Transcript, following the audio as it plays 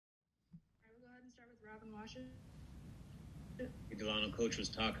and watch it. Dalano, coach was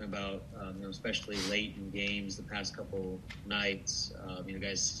talking about, especially late in games the past couple nights,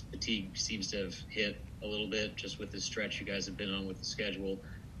 guys' fatigue seems to have hit a little bit just with the stretch you guys have been on with the schedule.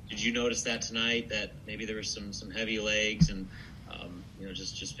 Did you notice that tonight, that maybe there was some heavy legs and,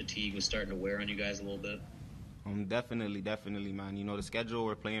 just fatigue was starting to wear on you guys a little bit? Definitely, man. The schedule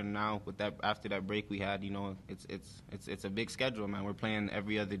we're playing now with that after that break we had, it's a big schedule, man. We're playing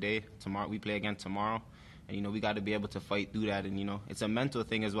every other day. Tomorrow we play again tomorrow, and we got to be able to fight through that. And it's a mental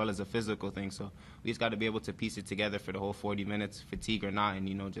thing as well as a physical thing. So we just got to be able to piece it together for the whole 40 minutes, fatigue or not,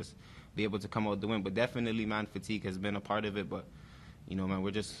 and just be able to come out with the win. But definitely, man, fatigue has been a part of it. But man,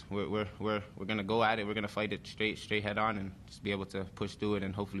 we're gonna go at it. We're gonna fight it straight head on, and just be able to push through it.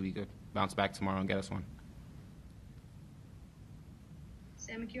 And hopefully we could bounce back tomorrow and get us one.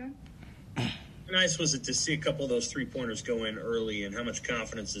 Sam McEwen? How nice was it to see a couple of those three-pointers go in early, and how much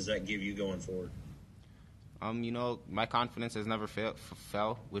confidence does that give you going forward? My confidence has never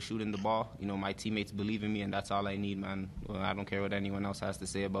fell with shooting the ball. My teammates believe in me, and that's all I need, man. Well, I don't care what anyone else has to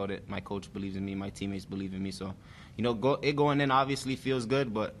say about it. My coach believes in me. My teammates believe in me. So, going in obviously feels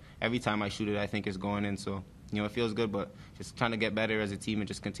good, but every time I shoot it, I think it's going in. So, it feels good, but just trying to get better as a team and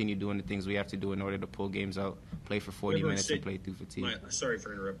just continue doing the things we have to do in order to pull games out, play for 40 minutes and play through fatigue. Sorry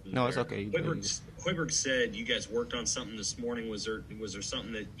for interrupting. No, it's okay. Hoiberg said you guys worked on something this morning. Was there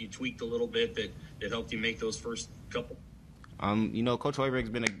something that you tweaked a little bit that helped you make those first couple? Coach Hoiberg's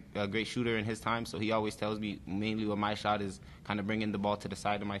been a great shooter in his time, so he always tells me mainly what my shot is, kind of bringing the ball to the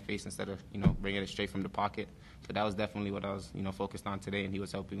side of my face instead of, bringing it straight from the pocket. So that was definitely what I was, focused on today, and he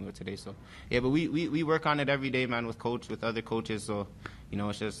was helping me with today. So, yeah, but we work on it every day, man, with other coaches. So,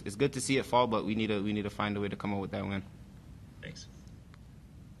 it's good to see it fall, but we need to find a way to come up with that win. Thanks.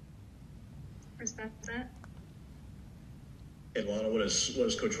 Respect that. Hey, Dalano, what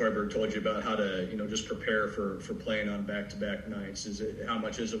has Coach Hoiberg told you about how to, just prepare for playing on back-to-back nights? How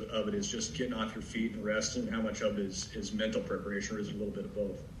much of it is just getting off your feet and resting? How much of it is mental preparation, or is it a little bit of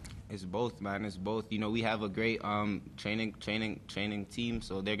both? It's both, man. It's both. We have a great training team,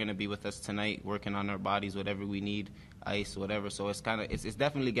 so they're gonna be with us tonight, working on our bodies, whatever we need, ice, whatever. So it's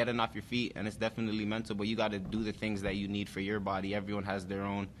definitely getting off your feet, and it's definitely mental. But you got to do the things that you need for your body. Everyone has their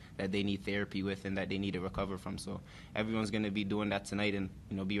own that they need therapy with and that they need to recover from. So everyone's gonna be doing that tonight, and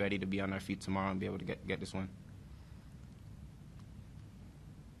be ready to be on our feet tomorrow and be able to get this win.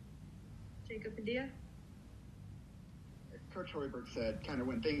 Jacob Padilla. Coach Hoiberg said kind of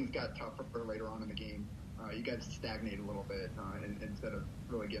when things got tougher later on in the game, you guys stagnated a little bit instead of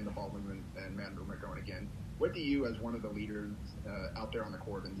really getting the ball movement and man movement going again. What do you, as one of the leaders out there on the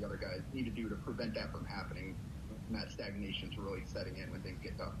court and the other guys, need to do to prevent that from happening and that stagnation to really setting in when things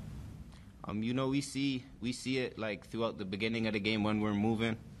get tough? We see it like throughout the beginning of the game when we're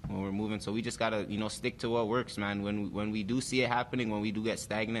moving. So we just gotta, stick to what works, man. When we do see it happening, when we do get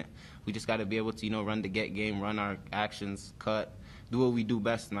stagnant, we just gotta be able to, run the get game, run our actions, cut, do what we do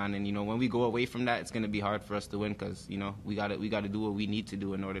best, man. And when we go away from that, it's gonna be hard for us to win because we gotta do what we need to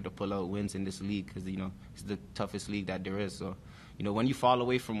do in order to pull out wins in this league because it's the toughest league that there is. So when you fall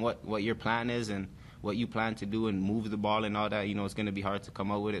away from what your plan is and what you plan to do and move the ball and all that, it's gonna be hard to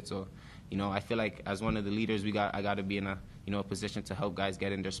come out with it. So I feel like as one of the leaders, I got to be in a position to help guys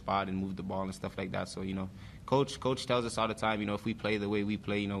get in their spot and move the ball and stuff like that. So coach tells us all the time, if we play the way we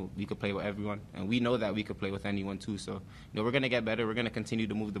play, we could play with everyone, and we know that we could play with anyone too. So we're gonna get better. We're gonna continue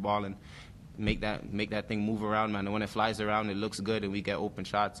to move the ball and make that thing move around, man. And when it flies around, it looks good, and we get open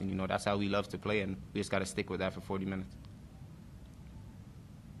shots, and that's how we love to play, and we just got to stick with that for 40 minutes.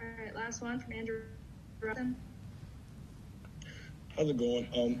 All right, last one from Andrew Rutten. How's it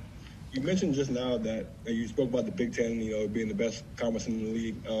going? You mentioned just now that you spoke about the Big Ten, being the best conference in the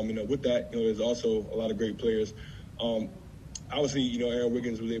league. With that, there's also a lot of great players. Obviously, Aaron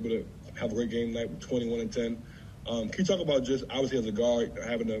Wiggins was able to have a great game tonight with 21 and 10. Can you talk about just obviously as a guard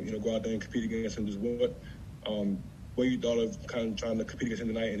having to go out there and compete against him? Just what you thought of kind of trying to compete against him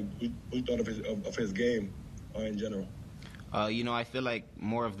tonight, and what you thought of his game in general? I feel like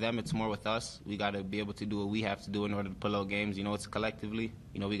more of them, it's more with us. We got to be able to do what we have to do in order to pull out games. It's collectively.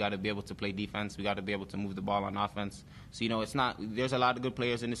 We got to be able to play defense. We got to be able to move the ball on offense. So, it's not – there's a lot of good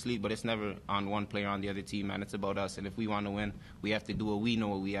players in this league, but it's never on one player on the other team, man. It's about us. And if we want to win, we have to do what we know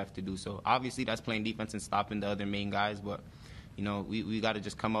what we have to do. So, obviously, that's playing defense and stopping the other main guys. But, we got to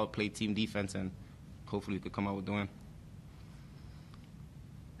just come out, play team defense, and hopefully we could come out with the win.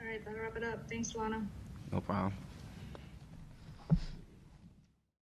 All right, that'll wrap it up. Thanks, Dalano. No problem.